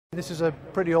This is a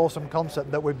pretty awesome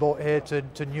concept that we brought here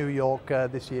to New York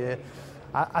this year.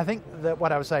 I think that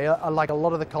what I would say, like a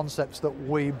lot of the concepts that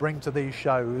we bring to these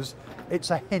shows,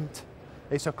 it's a hint,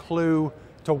 it's a clue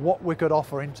to what we could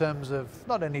offer in terms of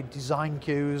not only design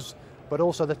cues, but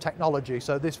also the technology.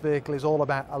 So this vehicle is all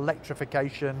about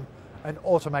electrification and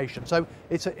automation. So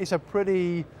it's a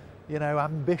pretty,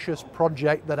 ambitious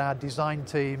project that our design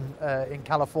team in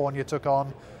California took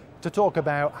on, to talk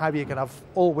about how you can have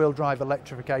all-wheel drive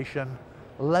electrification,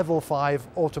 level 5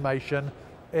 automation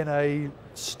in a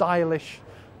stylish,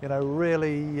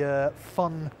 really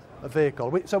fun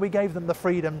vehicle. So we gave them the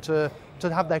freedom to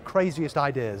have their craziest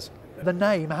ideas. The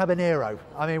name HabaNiro,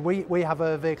 I mean, we have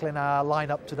a vehicle in our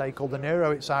lineup today called the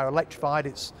Niro. It's our electrified,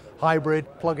 it's hybrid,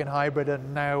 plug-in hybrid,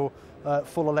 and now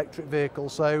full electric vehicle.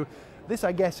 So this,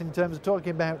 I guess, in terms of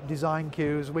talking about design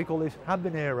cues, we call this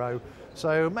HabaNiro.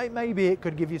 So maybe it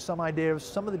could give you some idea of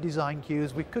some of the design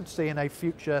cues we could see in a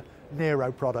future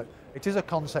Niro product. It is a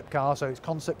concept car, so it's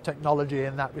concept technology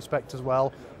in that respect as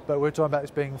well, but we're talking about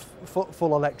this being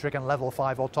full electric and level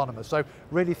 5 autonomous. So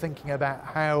really thinking about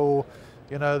how,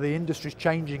 the industry's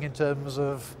changing in terms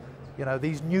of,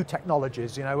 these new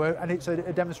technologies, and it's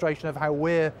a demonstration of how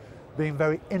we're being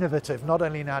very innovative, not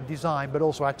only in our design, but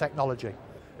also our technology.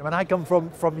 When I come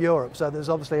from Europe, so there's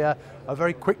obviously a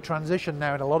very quick transition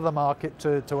now in a lot of the market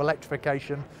to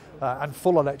electrification and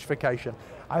full electrification.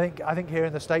 I think here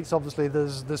in the States, obviously,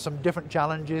 there's some different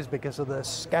challenges because of the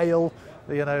scale,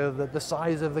 the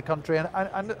size of the country,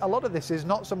 and a lot of this is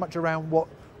not so much around what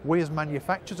we as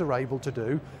manufacturers are able to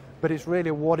do, but it's really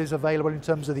what is available in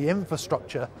terms of the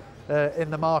infrastructure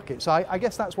in the market. So I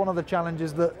guess that's one of the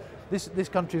challenges that this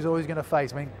country is always going to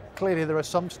face. I mean, clearly there are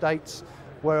some states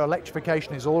where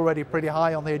electrification is already pretty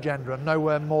high on the agenda, and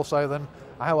nowhere more so than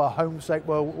our home state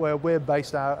where we're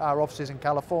based, our offices in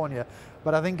California.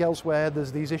 But I think elsewhere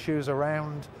there's these issues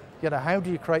around, how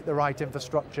do you create the right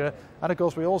infrastructure? And of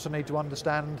course we also need to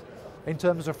understand, in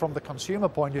terms of from the consumer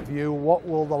point of view, what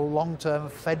will the long-term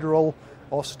federal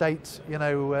or state,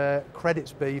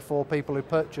 credits be for people who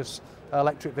purchase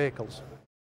electric vehicles.